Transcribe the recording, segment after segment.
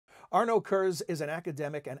Arnaud Kurze is an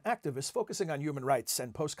academic and activist focusing on human rights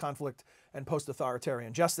and post-conflict and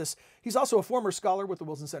post-authoritarian justice. He's also a former scholar with the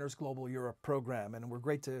Wilson Center's Global Europe program, and we're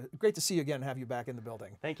great to see you again and have you back in the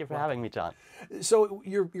building. Thank you for having me, John. So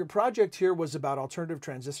your project here was about alternative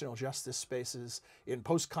transitional justice spaces in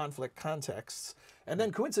post-conflict contexts. And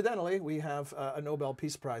then coincidentally, we have a Nobel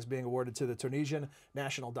Peace Prize being awarded to the Tunisian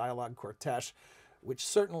National Dialogue Quartet, which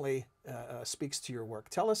certainly speaks to your work.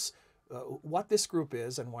 Tell us what this group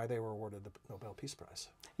is and why they were awarded the Nobel Peace Prize.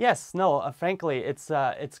 Yes, no, frankly, it's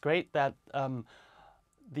great that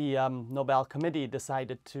the Nobel Committee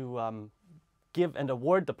decided to give and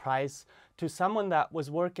award the prize to someone that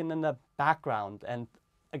was working in the background. And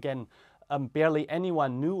again, barely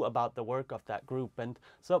anyone knew about the work of that group. And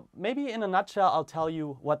so maybe in a nutshell, I'll tell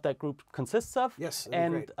you what that group consists of. Yes,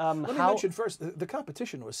 and great. Let me mention first, the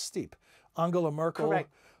competition was steep. Angela Merkel, correct.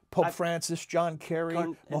 Pope Francis, John Kerry,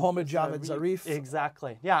 Mohammed Javad Zarif.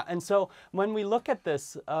 Exactly, yeah. And so when we look at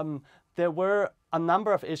this, there were a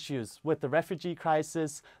number of issues with the refugee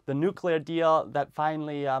crisis, the nuclear deal that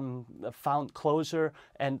finally found closure,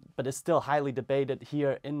 but is still highly debated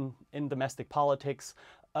here in domestic politics.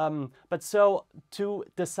 But so to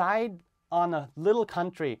decide on a little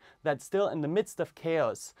country that's still in the midst of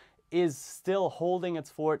chaos, is still holding its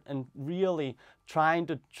fort and really trying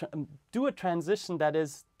to do a transition that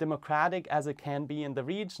is democratic as it can be in the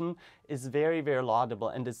region is very, very laudable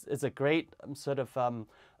and is a great sort of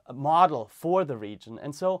model for the region.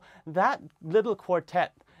 And so that little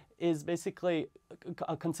quartet is basically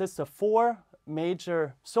consists of 4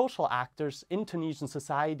 major social actors in Tunisian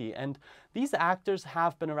society. And these actors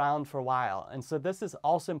have been around for a while. And so this is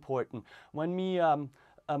also important. When we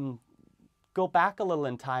go back a little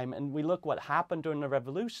in time and we look what happened during the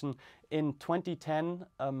revolution in 2010,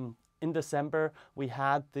 in December, we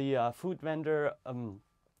had the food vendor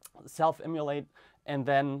self-immolate and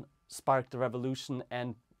then sparked the revolution,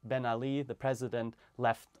 and Ben Ali, the president,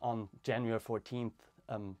 left on January 14th,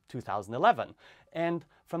 2011. And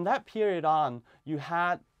from that period on, you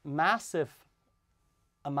had massive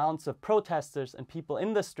amounts of protesters and people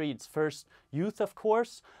in the streets, first youth, of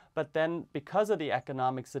course, but then because of the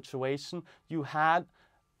economic situation, you had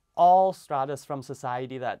all stratas from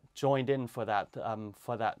society that joined in for that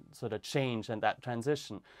sort of change and that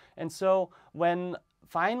transition. And so when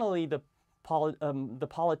finally the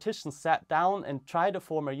politicians sat down and tried to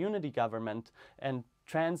form a unity government and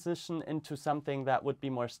transition into something that would be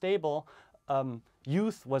more stable,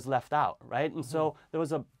 youth was left out, right? And so there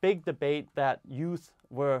was a big debate that youth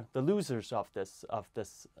were the losers of this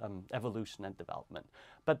evolution and development.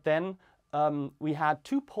 But then we had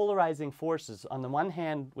 2 polarizing forces. On the one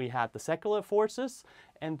hand, we had the secular forces,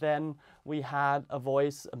 and then we had a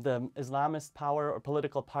voice of the Islamist power or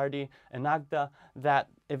political party, Ennahda, that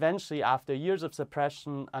eventually, after years of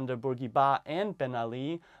suppression under Bourguiba and Ben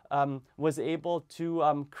Ali, was able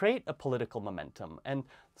to create a political momentum. And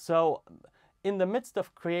so in the midst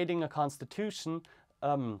of creating a constitution,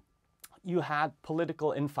 you had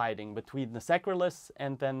political infighting between the secularists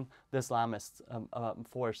and then the Islamist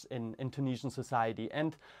force in Tunisian society.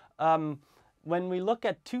 And when we look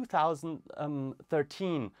at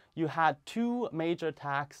 2013, you had 2 major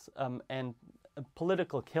attacks and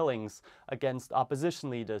political killings against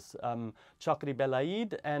opposition leaders, Chokri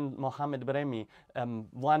Belaid and Mohamed Brehmi.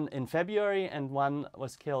 One in February and one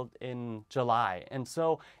was killed in July. And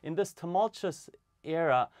so in this tumultuous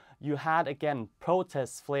era, you had, again,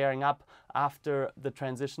 protests flaring up after the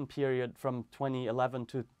transition period from 2011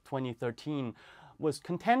 to 2013 was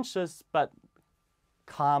contentious but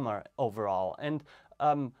calmer overall. And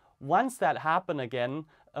once that happened again,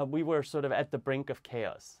 we were sort of at the brink of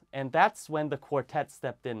chaos. And that's when the quartet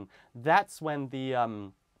stepped in. That's when the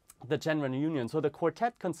General Union. So the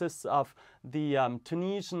quartet consists of the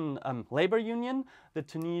Tunisian Labor Union, the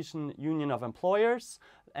Tunisian Union of Employers,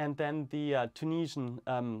 and then the Tunisian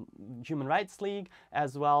Human Rights League,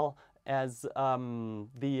 as well as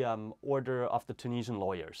the Order of the Tunisian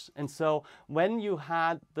Lawyers. And so when you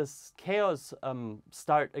had this chaos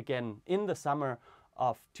start again in the summer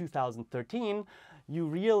of 2013, you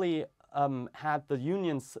really had the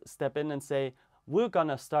unions step in and say, we're going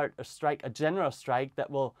to start a strike, a general strike that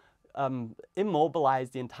will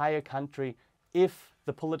immobilize the entire country if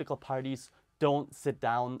the political parties don't sit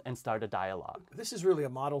down and start a dialogue. This is really a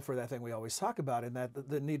model for that thing we always talk about, in that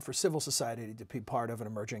the need for civil society to be part of an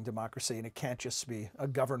emerging democracy, and it can't just be a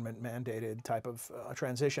government-mandated type of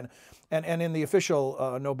transition. And in the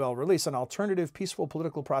official Nobel release, an alternative peaceful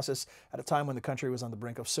political process at a time when the country was on the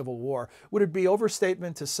brink of civil war. Would it be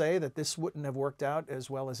overstatement to say that this wouldn't have worked out as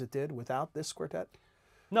well as it did without this quartet?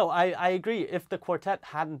 No, I agree. If the quartet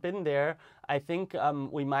hadn't been there, I think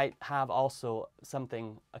we might have also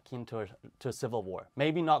something akin to a civil war.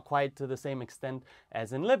 Maybe not quite to the same extent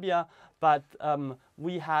as in Libya, but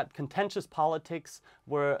we had contentious politics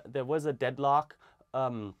where there was a deadlock.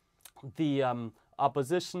 The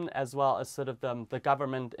opposition, as well as sort of the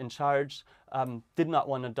government in charge, did not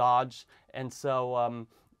want to dodge, and so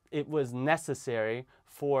it was necessary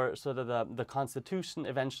for sort of the constitution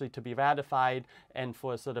eventually to be ratified and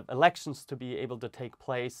for sort of elections to be able to take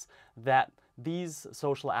place, that these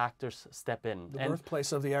social actors step in. The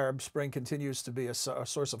birthplace of the Arab Spring continues to be a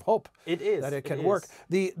source of hope. It is. That it can work.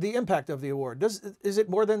 The impact of the award, is it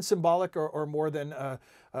more than symbolic or more than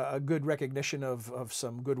a good recognition of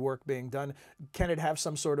some good work being done? Can it have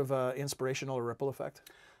some sort of inspirational or ripple effect?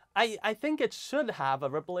 I think it should have a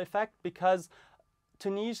ripple effect, because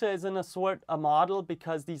Tunisia is in a sort a model,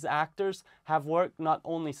 because these actors have worked not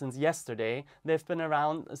only since yesterday, they've been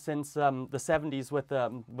around since the 70s with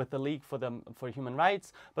the League for Human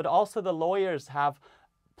Rights, but also the lawyers have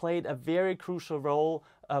played a very crucial role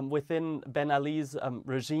within Ben Ali's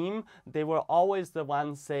regime. They were always the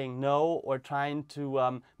ones saying no, or trying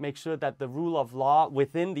to make sure that the rule of law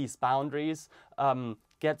within these boundaries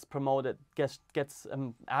gets promoted, gets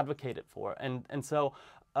advocated for. And so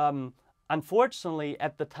unfortunately,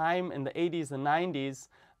 at the time in the 80s and 90s,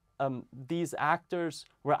 these actors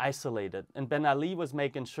were isolated, and Ben Ali was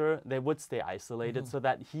making sure they would stay isolated so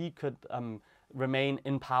that he could remain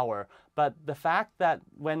in power. But the fact that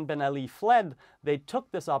when Ben Ali fled, they took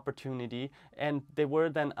this opportunity, and they were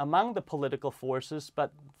then among the political forces,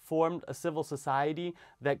 but formed a civil society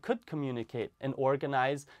that could communicate and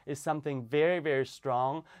organize, is something very, very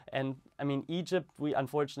strong. And I mean, Egypt, we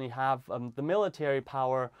unfortunately have the military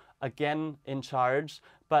power again in charge,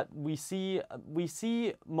 but we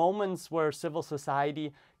see moments where civil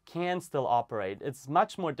society can still operate. It's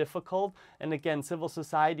much more difficult, and again, civil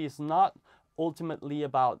society is not ultimately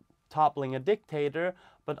about toppling a dictator,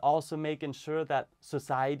 but also making sure that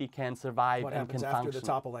society can survive and can function. What happens after the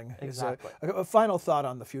toppling? Exactly. A final thought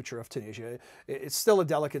on the future of Tunisia. It's still a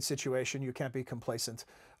delicate situation. You can't be complacent.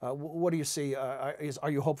 What do you see?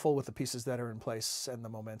 Are you hopeful with the pieces that are in place and the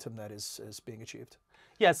momentum that is being achieved?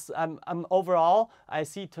 Yes, overall, I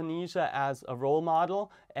see Tunisia as a role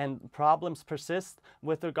model, and problems persist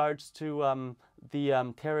with regards to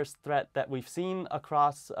the terrorist threat that we've seen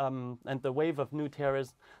across, and the wave of new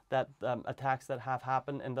terrorist attacks that have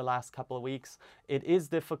happened in the last couple of weeks. It is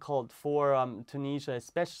difficult for Tunisia,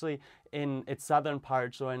 especially in its southern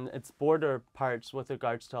parts or in its border parts with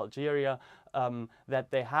regards to Algeria,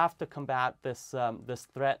 that they have to combat this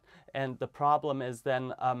threat. And the problem is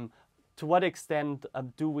then, to what extent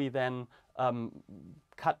do we then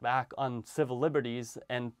cut back on civil liberties,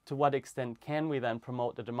 and to what extent can we then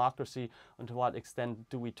promote the democracy, and to what extent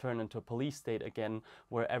do we turn into a police state again,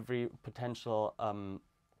 where every potential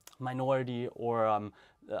minority or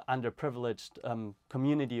underprivileged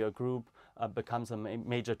community or group becomes a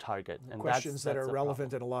major target. And questions that are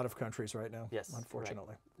relevant in a lot of countries right now, yes,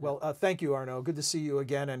 unfortunately. Right. Well, thank you, Arnaud. Good to see you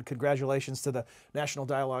again, and congratulations to the National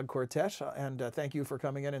Dialogue Quartet, and thank you for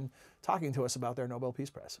coming in and talking to us about their Nobel Peace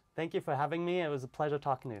Prize. Thank you for having me. It was a pleasure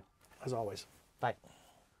talking to you. As always. Bye.